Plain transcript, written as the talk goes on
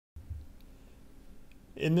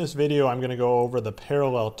In this video, I'm going to go over the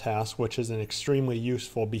parallel task, which is an extremely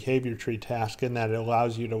useful behavior tree task in that it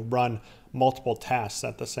allows you to run multiple tasks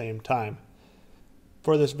at the same time.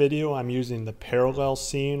 For this video, I'm using the parallel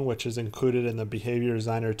scene, which is included in the Behavior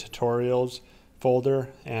Designer Tutorials folder,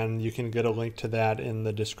 and you can get a link to that in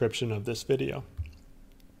the description of this video.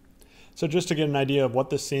 So just to get an idea of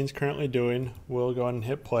what this scene is currently doing, we'll go ahead and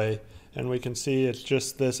hit play, and we can see it's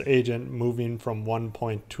just this agent moving from one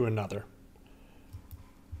point to another.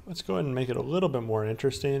 Let's go ahead and make it a little bit more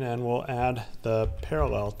interesting, and we'll add the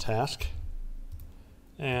parallel task.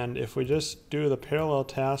 And if we just do the parallel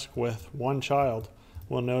task with one child,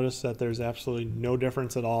 we'll notice that there's absolutely no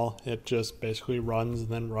difference at all. It just basically runs and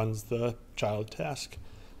then runs the child task.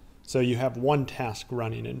 So you have one task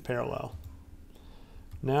running in parallel.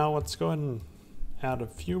 Now let's go ahead and add a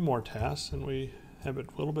few more tasks, and we have it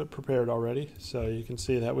a little bit prepared already. So you can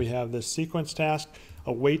see that we have this sequence task,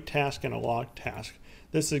 a wait task, and a log task.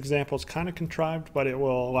 This example is kind of contrived, but it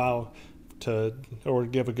will allow to, or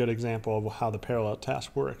give a good example of how the parallel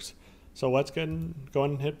task works. So let's go ahead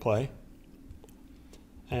and hit play.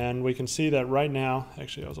 And we can see that right now,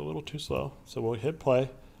 actually I was a little too slow, so we'll hit play,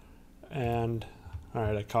 and all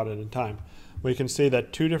right, I caught it in time. We can see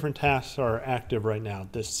that two different tasks are active right now,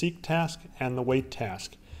 the seek task and the wait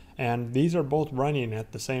task. And these are both running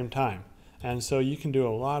at the same time. And so you can do a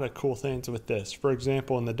lot of cool things with this. For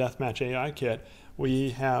example, in the Deathmatch AI kit,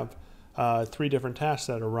 we have three different tasks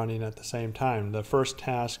that are running at the same time. The first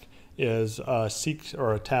task is seek,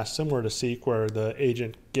 or a task similar to seek, where the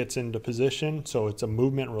agent gets into position, so it's a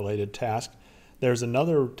movement related task. There's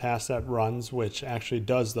another task that runs which actually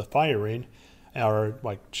does the firing, or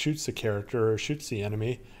like shoots the character or shoots the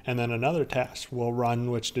enemy, and then another task will run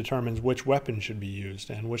which determines which weapon should be used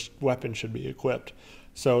and which weapon should be equipped.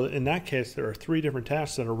 So in that case, there are three different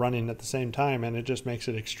tasks that are running at the same time, and it just makes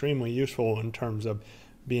it extremely useful in terms of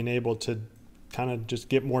being able to kind of just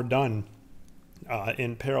get more done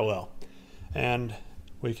in parallel. And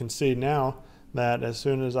we can see now that as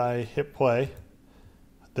soon as I hit play,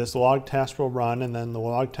 this log task will run, and then the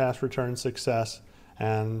log task returns success.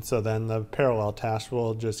 And so then the parallel task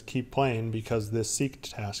will just keep playing because this seek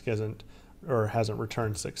task hasn't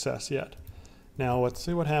returned success yet. Now let's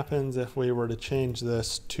see what happens if we were to change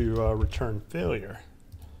this to return failure.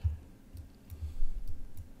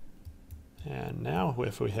 And now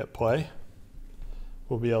if we hit play,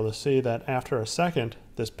 we'll be able to see that after a second,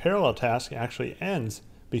 this parallel task actually ends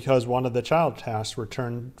because one of the child tasks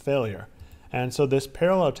returned failure. And so this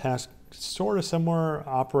parallel task sort of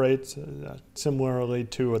operates similarly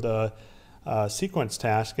to the sequence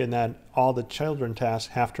task, in that all the children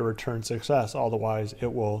tasks have to return success, otherwise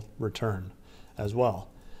it will return as well.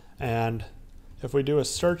 And if we do a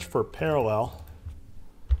search for parallel,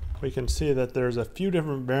 we can see that there's a few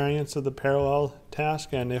different variants of the parallel task,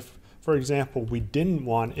 and if, for example, we didn't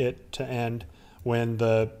want it to end when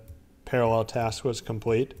the parallel task was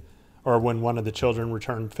complete, or when one of the children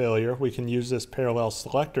returned failure, we can use this parallel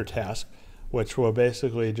selector task, which will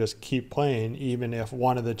basically just keep playing even if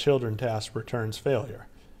one of the children tasks returns failure.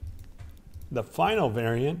 The final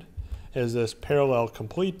variant is this parallel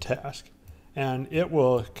complete task, and it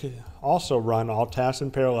will also run all tasks in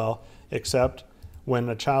parallel, except when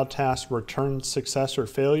a child task returns success or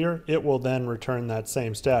failure, it will then return that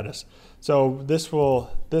same status. So this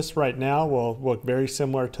right now will look very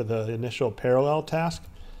similar to the initial parallel task,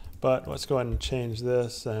 but let's go ahead and change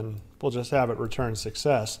this, and we'll just have it return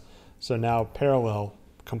success. So now parallel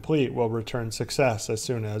complete will return success as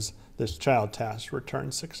soon as this child task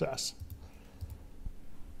returns success.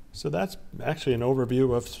 So that's actually an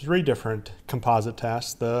overview of three different composite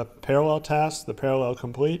tasks: the parallel task, the parallel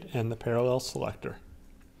complete, and the parallel selector.